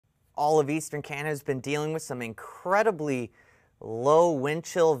all of Eastern Canada has been dealing with some incredibly low wind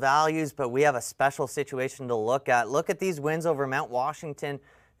chill values, but we have a special situation to look at. Look at these winds over Mount Washington.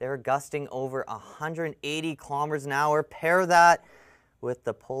 They're gusting over 180 kilometers an hour. Pair that with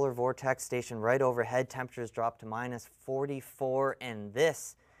the polar vortex station right overhead. Temperatures drop to -44, and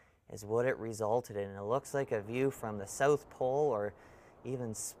this is what it resulted in. It looks like a view from the South Pole or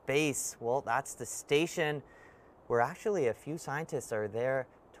even space. Well, that's the station where actually a few scientists are there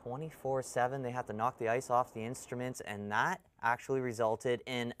 24/7. They have to knock the ice off the instruments, and that actually resulted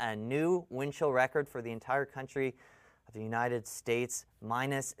in a new wind chill record for the entire country of the United States,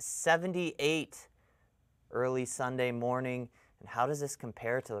 -78 early Sunday morning. And how does this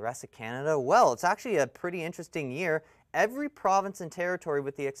compare to the rest of Canada? Well, it's actually a pretty interesting year. Every province and territory,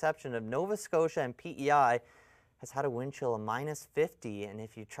 with the exception of Nova Scotia and PEI, has had a wind chill of -50. And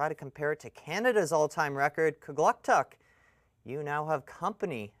if you try to compare it to Canada's all-time record, Kugluktuk, you now have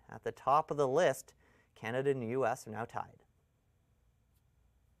company at the top of the list. Canada and the U.S. are now tied.